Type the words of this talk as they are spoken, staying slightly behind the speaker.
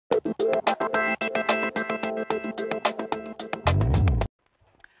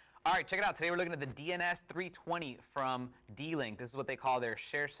All right, check it out. Today we're looking at the DNS-320 from D-Link. This is what they call their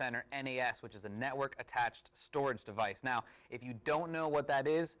ShareCenter NAS, which is a network attached storage device. Now, if you don't know what that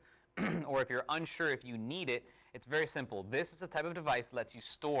is, or if you're unsure if you need it, it's very simple. This is a type of device that lets you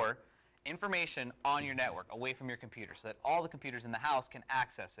store information on your network away from your computer so that all the computers in the house can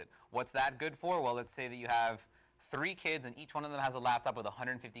access it. What's that good for? Well, let's say that you have 3 kids and each one of them has a laptop with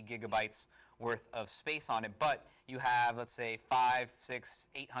 150 gigabytes worth of space on it, but you have, let's say, 5, 6,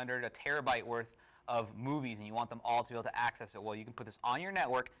 800, a terabyte worth of movies, and you want them all to be able to access it. Well, you can put this on your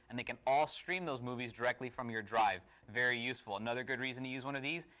network, and they can all stream those movies directly from your drive. Very useful. Another good reason to use one of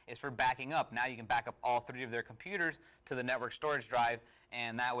these is for backing up. Now you can back up all 3 of their computers to the network storage drive,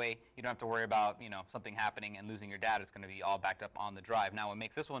 and that way you don't have to worry about, something happening and losing your data. It's going to be all backed up on the drive. Now, what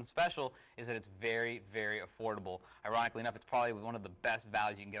makes this one special is that it's very, very affordable. Ironically enough, it's probably one of the best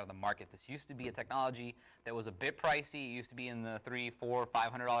values you can get on the market. This used to be a technology that was a bit pricey. It used to be in the $300, $400,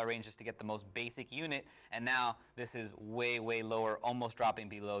 $500 range just to get the most basic unit, and now this is way, way lower, almost dropping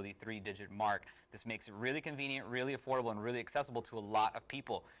below the 3-digit mark. This makes it really convenient, really affordable, and really accessible to a lot of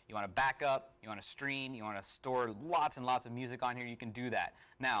people. You want to back up, you want to stream, you want to store lots and lots of music on here, you can do that.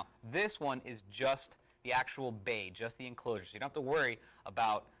 Now, this one is just the actual bay, just the enclosure, so you don't have to worry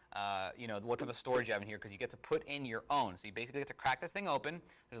about what type of storage you have in here, because you get to put in your own. So you basically get to crack this thing open.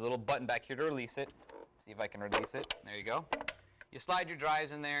 There's a little button back here to release it. See if I can release it. There you go. You slide your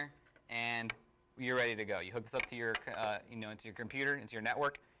drives in there, and you're ready to go. You hook this up to your, into your computer, into your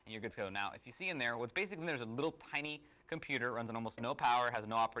network, and you're good to go. Now, if you see in there, what's basically there's a little tiny computer, runs on almost no power, has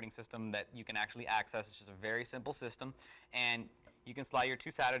no operating system that you can actually access. It's just a very simple system, and you can slide your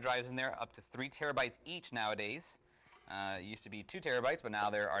 2 SATA drives in there, up to 3 terabytes each nowadays. It used to be 2 terabytes, but now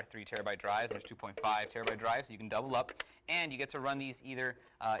there are 3 terabyte drives. There's 2.5 terabyte drives, so you can double up. And you get to run these either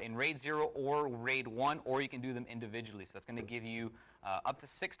in RAID 0 or RAID 1, or you can do them individually. So that's going to give you up to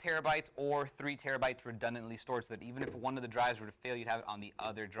 6 terabytes or 3 terabytes redundantly stored, so that even if one of the drives were to fail, you'd have it on the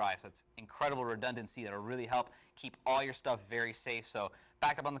other drive. So it's incredible redundancy that will really help keep all your stuff very safe. So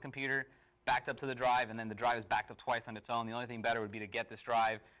backed up on the computer, backed up to the drive, and then the drive is backed up twice on its own. The only thing better would be to get this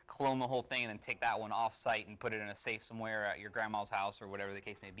drive, clone the whole thing, and then take that one off-site and put it in a safe somewhere at your grandma's house or whatever the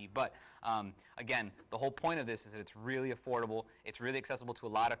case may be. But again, the whole point of this is that it's really affordable. It's really accessible to a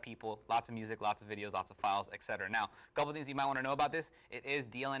lot of people, lots of music, lots of videos, lots of files, etc. Now, a couple of things you might want to know about this. It is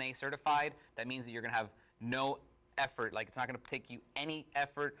DLNA certified. That means that you're going to have no effort. Like, it's not going to take you any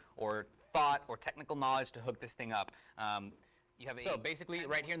effort or thought or technical knowledge to hook this thing up. So basically,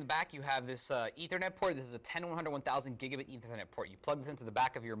 right here in the back, you have this Ethernet port. This is a 10-1000 gigabit Ethernet port. You plug this into the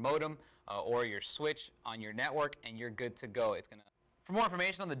back of your modem or your switch on your network, and you're good to go. For more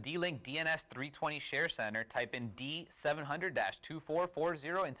information on the D-Link DNS-320 ShareCenter, type in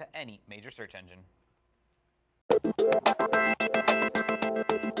D700-2440 into any major search engine.